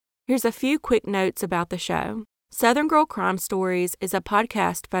Here's a few quick notes about the show. Southern Girl Crime Stories is a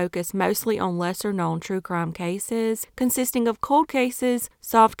podcast focused mostly on lesser-known true crime cases, consisting of cold cases,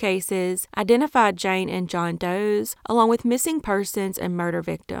 solved cases, identified Jane and John Does, along with missing persons and murder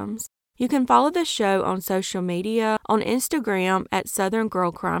victims. You can follow the show on social media, on Instagram at Southern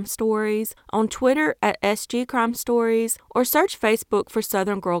Girl Crime Stories, on Twitter at SG Crime Stories, or search Facebook for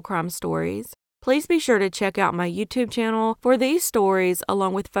Southern Girl Crime Stories. Please be sure to check out my YouTube channel for these stories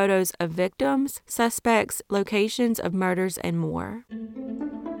along with photos of victims, suspects, locations of murders, and more.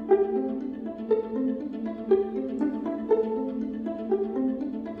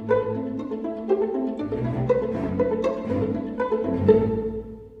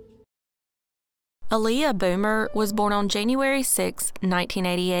 Aaliyah Boomer was born on January 6,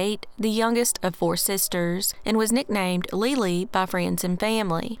 1988, the youngest of 4 sisters, and was nicknamed Lily by friends and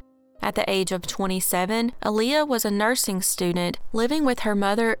family. At the age of 27, Aaliyah was a nursing student living with her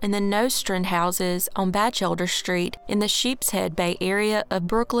mother in the Nostrand houses on Batchelder Street in the Sheepshead Bay area of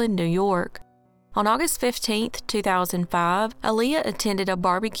Brooklyn, New York. On August 15, 2005, Aaliyah attended a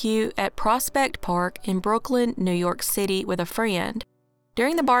barbecue at Prospect Park in Brooklyn, New York City with a friend.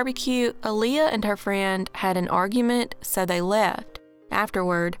 During the barbecue, Aaliyah and her friend had an argument, so they left.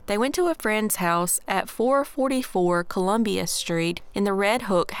 Afterward, they went to a friend's house at 444 Columbia Street in the Red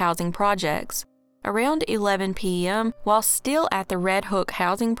Hook housing projects. Around 11 p.m., while still at the Red Hook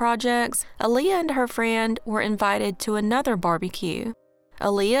housing projects, Aaliyah and her friend were invited to another barbecue.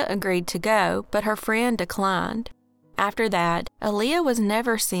 Aaliyah agreed to go, but her friend declined. After that, Aaliyah was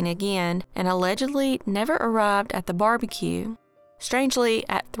never seen again and allegedly never arrived at the barbecue. Strangely,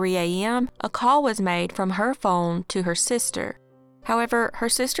 at 3 a.m., a call was made from her phone to her sister. However, her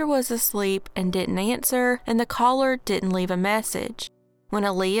sister was asleep and didn't answer, and the caller didn't leave a message. When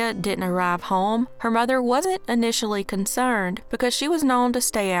Aaliyah didn't arrive home, her mother wasn't initially concerned because she was known to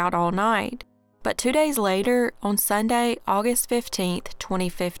stay out all night. But 2 days later, on Sunday, August 15,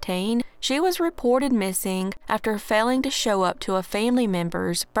 2015, she was reported missing after failing to show up to a family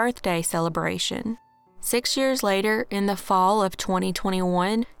member's birthday celebration. 6 years later, in the fall of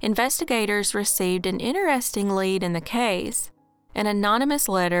 2021, investigators received an interesting lead in the case. An anonymous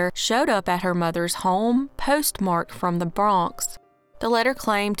letter showed up at her mother's home, postmarked from the Bronx. The letter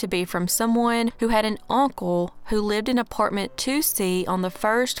claimed to be from someone who had an uncle who lived in apartment 2C on the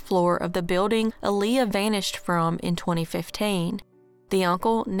first floor of the building Aaliyah vanished from in 2015. The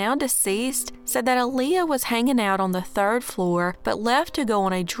uncle, now deceased, said that Aaliyah was hanging out on the 3rd floor but left to go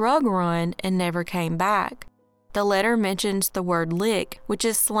on a drug run and never came back. The letter mentions the word lick, which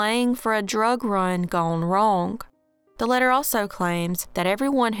is slang for a drug run gone wrong. The letter also claims that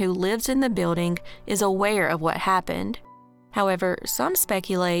everyone who lives in the building is aware of what happened. However, some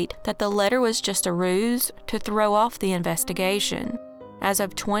speculate that the letter was just a ruse to throw off the investigation. As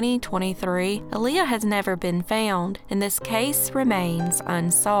of 2023, Aaliyah has never been found, and this case remains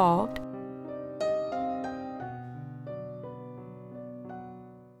unsolved.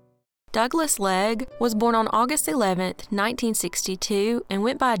 Douglas Legg was born on August 11, 1962, and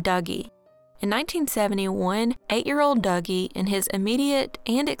went by Dougie. In 1971, 8-year-old Dougie and his immediate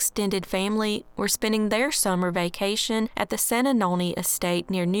and extended family were spending their summer vacation at the San Antonio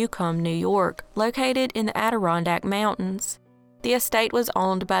estate near Newcomb, New York, located in the Adirondack Mountains. The estate was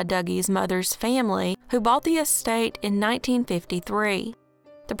owned by Dougie's mother's family, who bought the estate in 1953.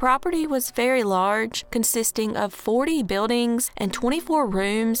 The property was very large, consisting of 40 buildings and 24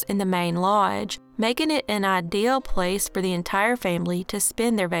 rooms in the main lodge, making it an ideal place for the entire family to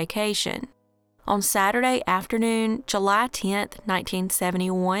spend their vacation. On Saturday afternoon, July 10,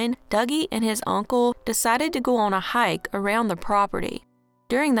 1971, Dougie and his uncle decided to go on a hike around the property.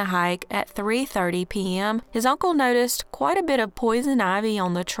 During the hike at 3:30 p.m., his uncle noticed quite a bit of poison ivy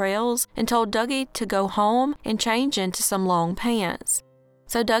on the trails and told Dougie to go home and change into some long pants.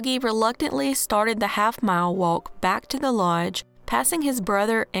 So Dougie reluctantly started the half-mile walk back to the lodge, passing his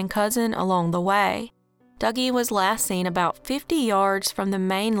brother and cousin along the way. Dougie was last seen about 50 yards from the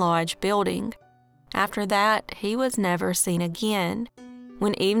main lodge building. After that, he was never seen again.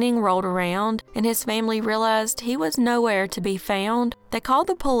 When evening rolled around and his family realized he was nowhere to be found, they called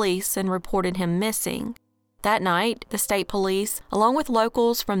the police and reported him missing. That night, the state police, along with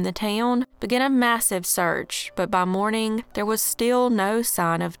locals from the town, began a massive search, but by morning, there was still no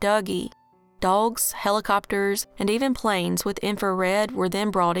sign of Dougie. Dogs, helicopters, and even planes with infrared were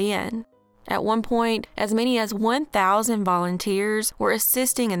then brought in. At one point, as many as 1,000 volunteers were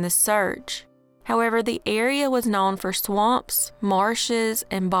assisting in the search. However, the area was known for swamps, marshes,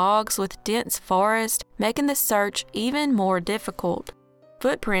 and bogs with dense forest, making the search even more difficult.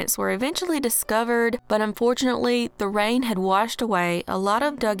 Footprints were eventually discovered, but unfortunately, the rain had washed away a lot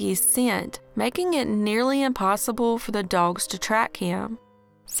of Dougie's scent, making it nearly impossible for the dogs to track him.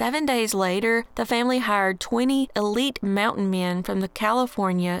 7 days later, the family hired 20 elite mountain men from the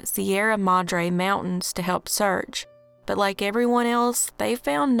California Sierra Madre Mountains to help search. But like everyone else, they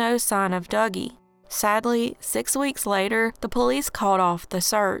found no sign of Dougie. Sadly, 6 weeks later, the police called off the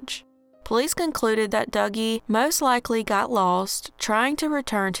search. Police concluded that Dougie most likely got lost trying to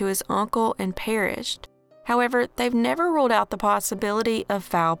return to his uncle and perished. However, they've never ruled out the possibility of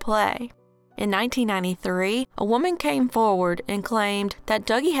foul play. In 1993, a woman came forward and claimed that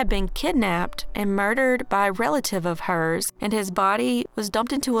Dougie had been kidnapped and murdered by a relative of hers, and his body was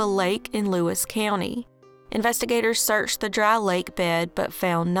dumped into a lake in Lewis County. Investigators searched the dry lake bed but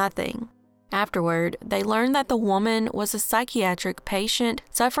found nothing. Afterward, they learned that the woman was a psychiatric patient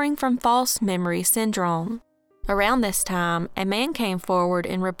suffering from false memory syndrome. Around this time, a man came forward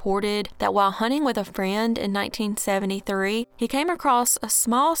and reported that while hunting with a friend in 1973, he came across a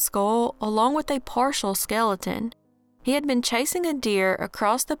small skull along with a partial skeleton. He had been chasing a deer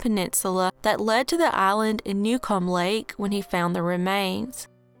across the peninsula that led to the island in Newcomb Lake when he found the remains.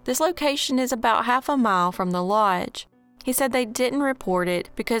 This location is about half a mile from the lodge. He said they didn't report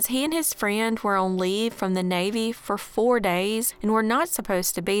it because he and his friend were on leave from the Navy for 4 days and were not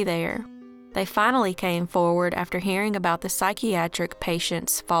supposed to be there. They finally came forward after hearing about the psychiatric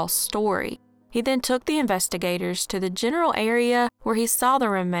patient's false story. He then took the investigators to the general area where he saw the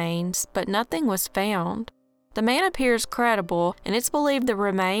remains, but nothing was found. The man appears credible, and it's believed the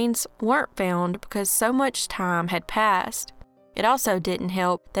remains weren't found because so much time had passed. It also didn't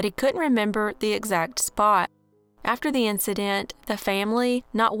help that he couldn't remember the exact spot. After the incident, the family,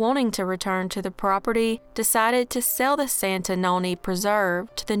 not wanting to return to the property, decided to sell the Santa Noni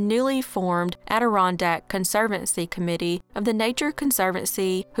Preserve to the newly formed Adirondack Conservancy Committee of the Nature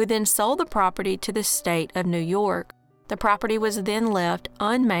Conservancy, who then sold the property to the state of New York. The property was then left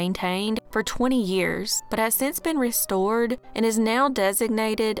unmaintained for 20 years, but has since been restored and is now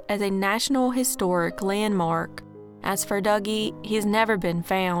designated as a National Historic Landmark. As for Dougie, he's never been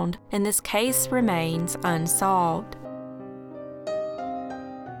found, and this case remains unsolved.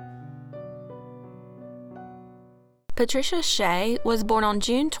 Patricia Shea was born on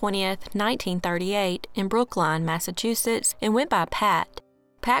June 20, 1938, in Brookline, Massachusetts, and went by Pat.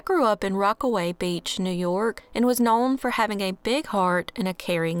 Pat grew up in Rockaway Beach, New York, and was known for having a big heart and a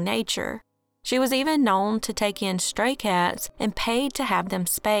caring nature. She was even known to take in stray cats and paid to have them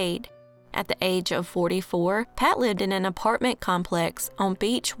spayed. At the age of 44, Pat lived in an apartment complex on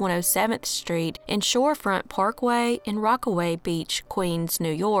Beach 107th Street and Shorefront Parkway in Rockaway Beach, Queens,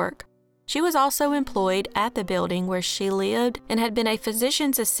 New York. She was also employed at the building where she lived and had been a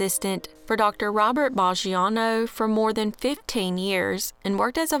physician's assistant for Dr. Robert Baggiano for more than 15 years and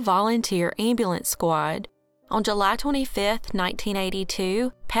worked as a volunteer ambulance squad. On July 25,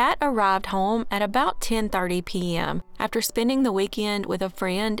 1982, Pat arrived home at about 10:30 p.m. after spending the weekend with a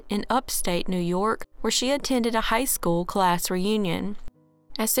friend in upstate New York, where she attended a high school class reunion.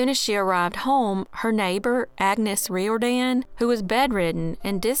 As soon as she arrived home, her neighbor, Agnes Riordan, who was bedridden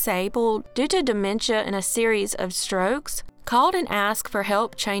and disabled due to dementia and a series of strokes, called and asked for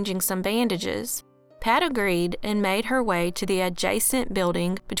help changing some bandages. Pat agreed and made her way to the adjacent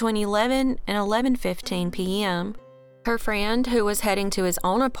building between 11 and 11:15 p.m. Her friend, who was heading to his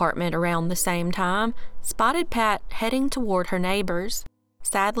own apartment around the same time, spotted Pat heading toward her neighbor's.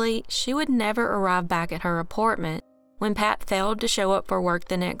 Sadly, she would never arrive back at her apartment. When Pat failed to show up for work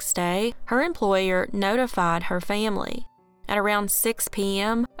the next day, her employer notified her family. At around 6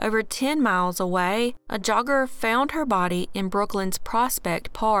 p.m., over 10 miles away, a jogger found her body in Brooklyn's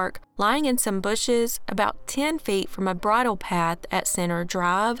Prospect Park, lying in some bushes about 10 feet from a bridle path at Center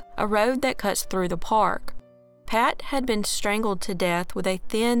Drive, a road that cuts through the park. Pat had been strangled to death with a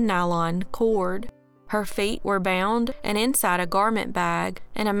thin nylon cord. Her feet were bound and inside a garment bag,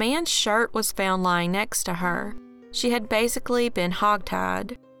 and a man's shirt was found lying next to her. She had basically been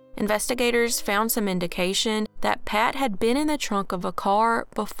hogtied. Investigators found some indication that Pat had been in the trunk of a car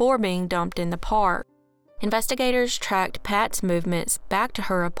before being dumped in the park. Investigators tracked Pat's movements back to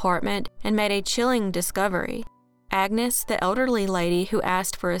her apartment and made a chilling discovery. Agnes, the elderly lady who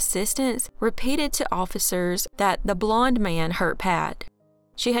asked for assistance, repeated to officers that the blonde man hurt Pat.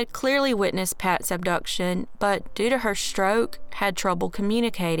 She had clearly witnessed Pat's abduction, but due to her stroke, had trouble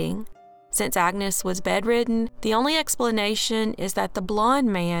communicating. Since Agnes was bedridden, the only explanation is that the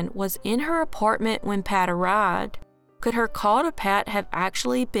blonde man was in her apartment when Pat arrived. Could her call to Pat have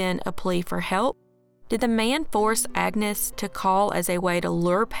actually been a plea for help? Did the man force Agnes to call as a way to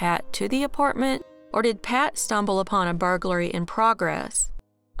lure Pat to the apartment? or did Pat stumble upon a burglary in progress?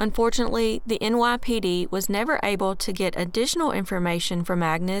 Unfortunately, the NYPD was never able to get additional information from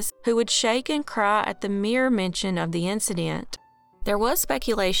Agnes, who would shake and cry at the mere mention of the incident. There was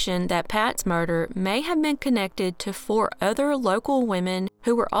speculation that Pat's murder may have been connected to 4 other local women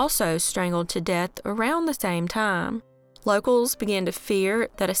who were also strangled to death around the same time. Locals began to fear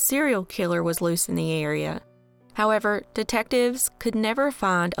that a serial killer was loose in the area. However, detectives could never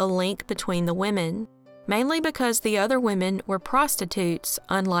find a link between the women, mainly because the other women were prostitutes,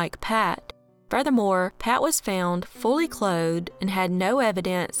 unlike Pat. Furthermore, Pat was found fully clothed and had no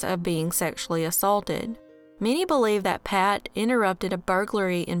evidence of being sexually assaulted. Many believe that Pat interrupted a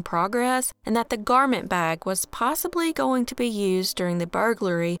burglary in progress and that the garment bag was possibly going to be used during the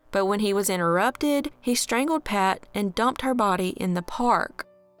burglary, but when he was interrupted, he strangled Pat and dumped her body in the park.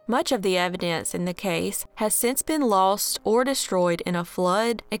 Much of the evidence in the case has since been lost or destroyed in a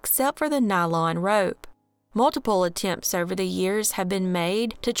flood, except for the nylon rope. Multiple attempts over the years have been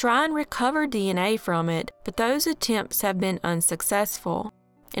made to try and recover DNA from it, but those attempts have been unsuccessful.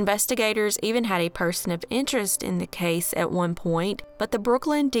 Investigators even had a person of interest in the case at one point, but the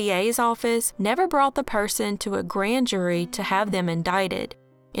Brooklyn DA's office never brought the person to a grand jury to have them indicted.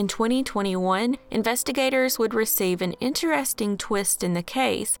 In 2021, investigators would receive an interesting twist in the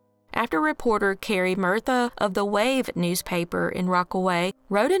case after reporter Carrie Murtha of the Wave newspaper in Rockaway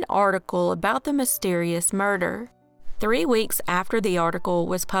wrote an article about the mysterious murder. 3 weeks after the article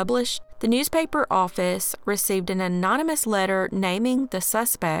was published, the newspaper office received an anonymous letter naming the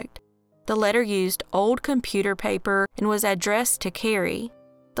suspect. The letter used old computer paper and was addressed to Carrie.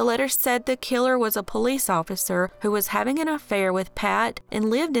 The letter said the killer was a police officer who was having an affair with Pat and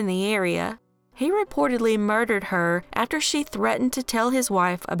lived in the area. He reportedly murdered her after she threatened to tell his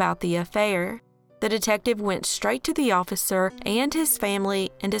wife about the affair. The detective went straight to the officer and his family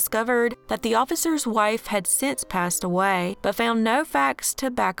and discovered that the officer's wife had since passed away, but found no facts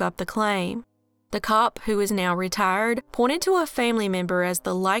to back up the claim. The cop, who is now retired, pointed to a family member as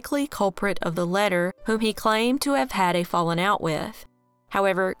the likely culprit of the letter, whom he claimed to have had a falling out with.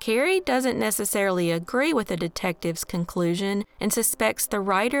 However, Carrie doesn't necessarily agree with the detective's conclusion and suspects the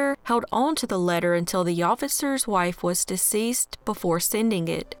writer held on to the letter until the officer's wife was deceased before sending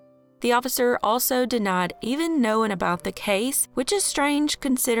it. The officer also denied even knowing about the case, which is strange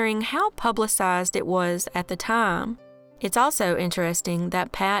considering how publicized it was at the time. It's also interesting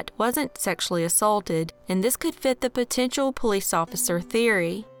that Pat wasn't sexually assaulted, and this could fit the potential police officer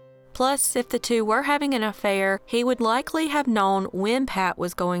theory. Plus, if the two were having an affair, he would likely have known when Pat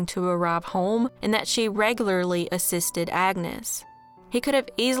was going to arrive home and that she regularly assisted Agnes. He could have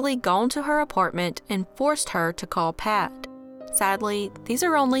easily gone to her apartment and forced her to call Pat. Sadly, these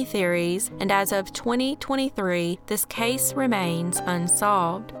are only theories, and as of 2023, this case remains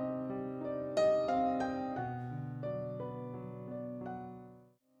unsolved.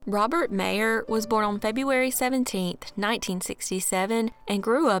 Robert Mayer was born on February 17, 1967, and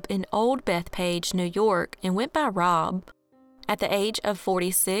grew up in Old Bethpage, New York, and went by Rob. At the age of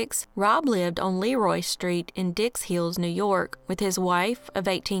 46, Rob lived on Leroy Street in Dix Hills, New York, with his wife of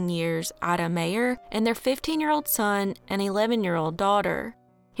 18 years, Ida Mayer, and their 15-year-old son and 11-year-old daughter.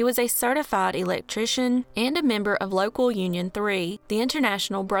 He was a certified electrician and a member of Local Union 3, the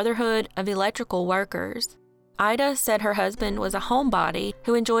International Brotherhood of Electrical Workers. Ida said her husband was a homebody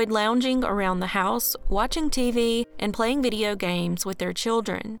who enjoyed lounging around the house, watching TV, and playing video games with their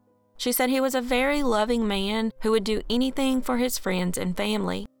children. She said he was a very loving man who would do anything for his friends and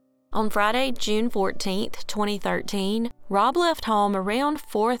family. On Friday, June 14, 2013, Rob left home around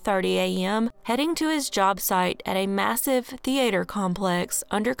 4:30 a.m., heading to his job site at a massive theater complex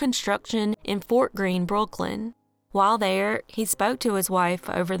under construction in Fort Greene, Brooklyn. While there, he spoke to his wife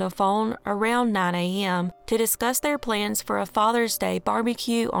over the phone around 9 a.m. to discuss their plans for a Father's Day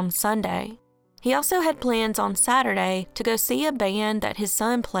barbecue on Sunday. He also had plans on Saturday to go see a band that his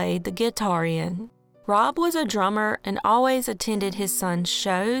son played the guitar in. Rob was a drummer and always attended his son's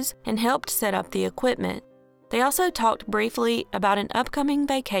shows and helped set up the equipment. They also talked briefly about an upcoming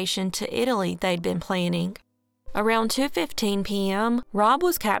vacation to Italy they'd been planning. Around 2:15 p.m., Rob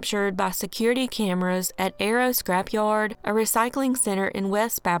was captured by security cameras at Arrow Scrapyard, a recycling center in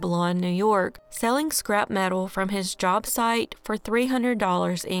West Babylon, New York, selling scrap metal from his job site for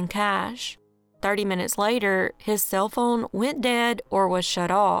 $300 in cash. 30 minutes later, his cell phone went dead or was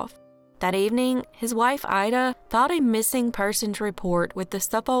shut off. That evening, his wife Ida filed a missing persons report with the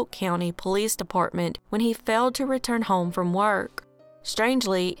Suffolk County Police Department when he failed to return home from work.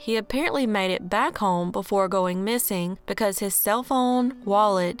 Strangely, he apparently made it back home before going missing because his cell phone,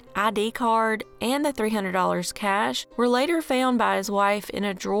 wallet, ID card, and the $300 cash were later found by his wife in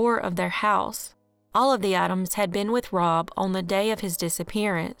a drawer of their house. All of the items had been with Rob on the day of his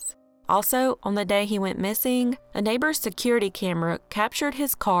disappearance. Also, on the day he went missing, a neighbor's security camera captured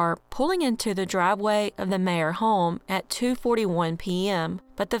his car pulling into the driveway of the Mayer home at 2:41 p.m.,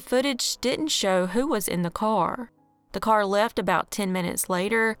 but the footage didn't show who was in the car. The car left about 10 minutes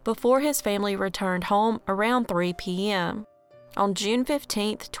later before his family returned home around 3 p.m. On June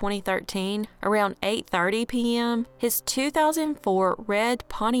 15, 2013, around 8:30 p.m., his 2004 red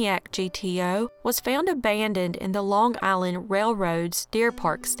Pontiac GTO was found abandoned in the Long Island Railroad's Deer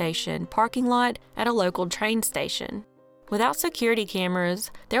Park Station parking lot at a local train station. Without security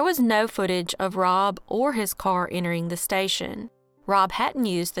cameras, there was no footage of Rob or his car entering the station. Rob hadn't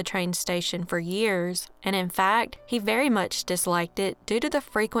used the train station for years, and in fact, he very much disliked it due to the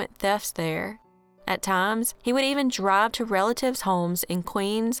frequent thefts there. At times, he would even drive to relatives' homes in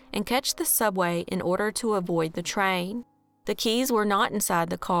Queens and catch the subway in order to avoid the train. The keys were not inside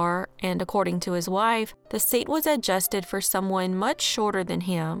the car, and according to his wife, the seat was adjusted for someone much shorter than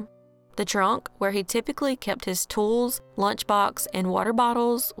him. The trunk, where he typically kept his tools, lunchbox, and water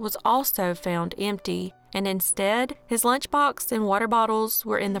bottles, was also found empty, and instead, his lunchbox and water bottles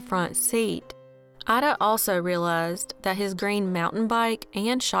were in the front seat. Ida also realized that his green mountain bike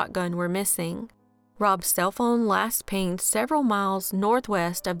and shotgun were missing. Rob's cell phone last pinged several miles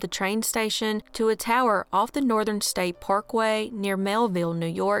northwest of the train station to a tower off the Northern State Parkway near Melville, New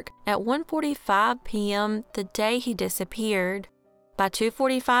York, at 1:45 p.m. the day he disappeared. By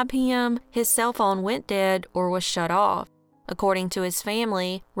 2:45 p.m., his cell phone went dead or was shut off. According to his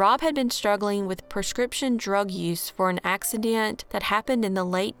family, Rob had been struggling with prescription drug use for an accident that happened in the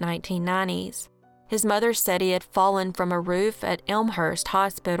late 1990s. His mother said he had fallen from a roof at Elmhurst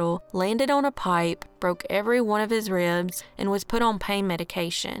Hospital, landed on a pipe, broke every one of his ribs, and was put on pain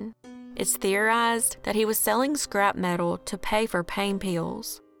medication. It's theorized that he was selling scrap metal to pay for pain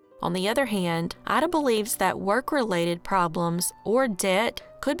pills. On the other hand, Ida believes that work-related problems or debt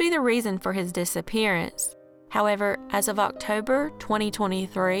could be the reason for his disappearance. However, as of October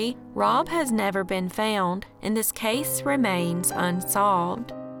 2023, Rob has never been found, and this case remains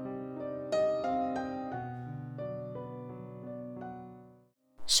unsolved.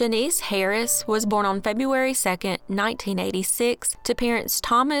 Shanice Harris was born on February 2, 1986, to parents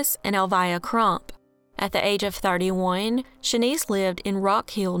Thomas and Elvia Crump. At the age of 31, Shanice lived in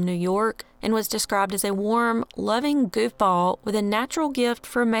Rock Hill, New York, and was described as a warm, loving goofball with a natural gift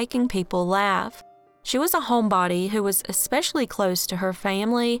for making people laugh. She was a homebody who was especially close to her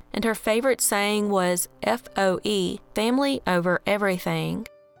family, and her favorite saying was FOE, family over everything.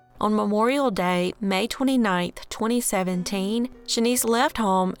 On Memorial Day, May 29, 2017, Shanice left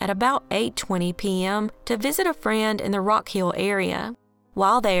home at about 8:20 p.m. to visit a friend in the Rock Hill area.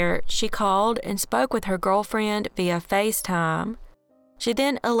 While there, she called and spoke with her girlfriend via FaceTime. She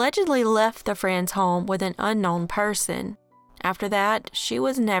then allegedly left the friend's home with an unknown person. After that, she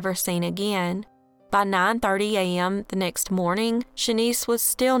was never seen again. By 9:30 a.m. the next morning, Shanice was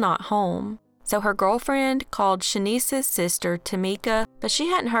still not home. So her girlfriend called Shanice's sister, Tamika, but she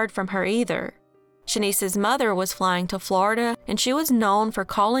hadn't heard from her either. Shanice's mother was flying to Florida, and she was known for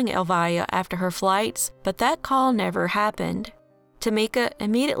calling Elvia after her flights, but that call never happened. Tamika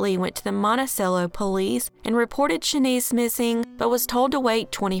immediately went to the Monticello police and reported Shanice missing, but was told to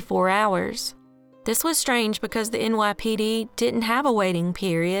wait 24 hours. This was strange because the NYPD didn't have a waiting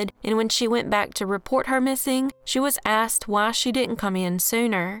period, and when she went back to report her missing, she was asked why she didn't come in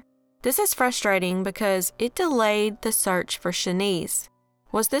sooner. This is frustrating because it delayed the search for Shanice.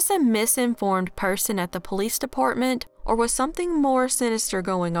 Was this a misinformed person at the police department, or was something more sinister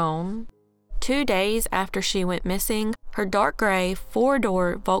going on? 2 days after she went missing, her dark gray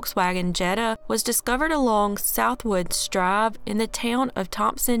 4-door Volkswagen Jetta was discovered along Southwoods Drive in the town of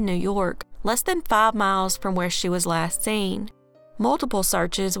Thompson, New York, less than 5 miles from where she was last seen. Multiple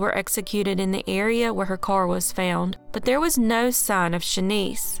searches were executed in the area where her car was found, but there was no sign of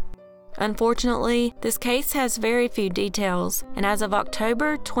Shanice. Unfortunately, this case has very few details, and as of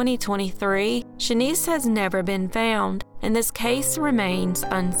October 2023, Shanice has never been found, and this case remains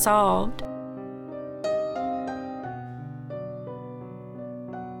unsolved.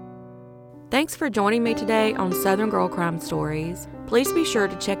 Thanks for joining me today on Southern Girl Crime Stories. Please be sure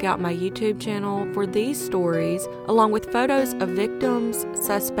to check out my YouTube channel for these stories, along with photos of victims,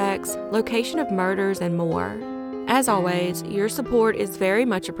 suspects, location of murders, and more. As always, your support is very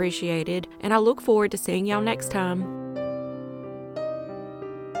much appreciated, and I look forward to seeing y'all next time.